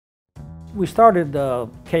We started the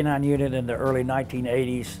K-9 unit in the early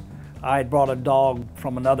 1980s. I had brought a dog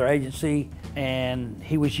from another agency and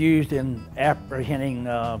he was used in apprehending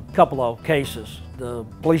a couple of cases. The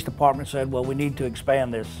police department said, well, we need to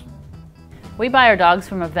expand this. We buy our dogs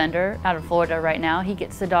from a vendor out of Florida right now. He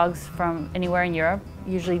gets the dogs from anywhere in Europe,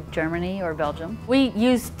 usually Germany or Belgium. We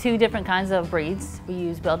use two different kinds of breeds. We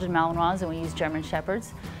use Belgian Malinois and we use German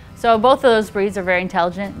Shepherds. So both of those breeds are very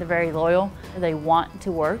intelligent, they're very loyal, they want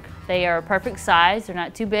to work. They are a perfect size, they're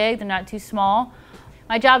not too big, they're not too small.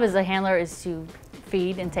 My job as a handler is to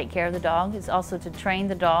feed and take care of the dog. It's also to train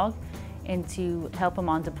the dog and to help him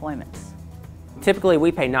on deployments. Typically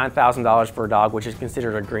we pay $9,000 for a dog, which is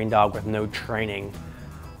considered a green dog with no training.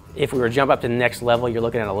 If we were to jump up to the next level, you're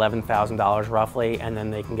looking at $11,000 roughly, and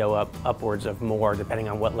then they can go up upwards of more depending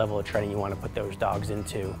on what level of training you want to put those dogs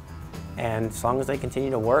into. And as long as they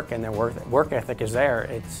continue to work and their work ethic is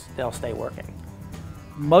there, they'll stay working.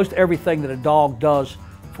 Most everything that a dog does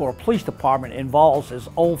for a police department involves his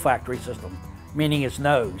olfactory system, meaning his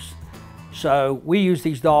nose. So we use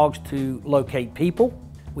these dogs to locate people,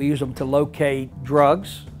 we use them to locate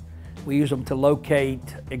drugs, we use them to locate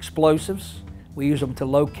explosives, we use them to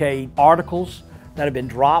locate articles that have been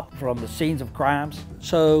dropped from the scenes of crimes.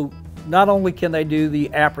 So not only can they do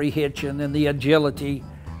the apprehension and the agility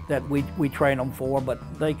that we train them for,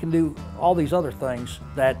 but they can do all these other things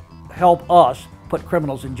that help us put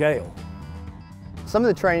criminals in jail. Some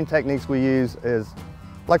of the training techniques we use is,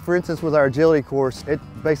 like for instance with our agility course, it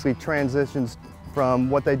basically transitions from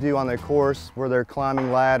what they do on their course where they're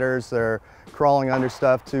climbing ladders, they're crawling under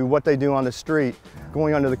stuff, to what they do on the street.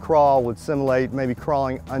 Going under the crawl would simulate maybe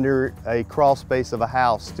crawling under a crawl space of a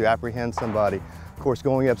house to apprehend somebody. Of course,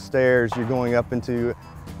 going upstairs, you're going up into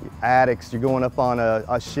attics, you're going up on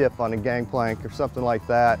a ship on a gangplank or something like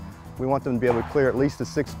that. We want them to be able to clear at least a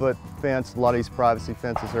 6-foot fence. A lot of these privacy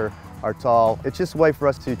fences are tall. It's just a way for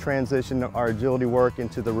us to transition our agility work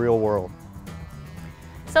into the real world.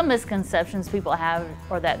 Some misconceptions people have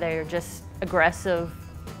are that they're just aggressive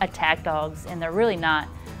attack dogs, and they're really not.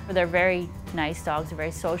 They're very nice dogs, they're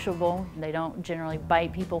very sociable. They don't generally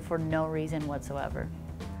bite people for no reason whatsoever.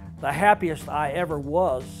 The happiest I ever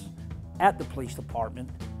was at the police department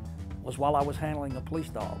was while I was handling a police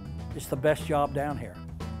dog. It's the best job down here.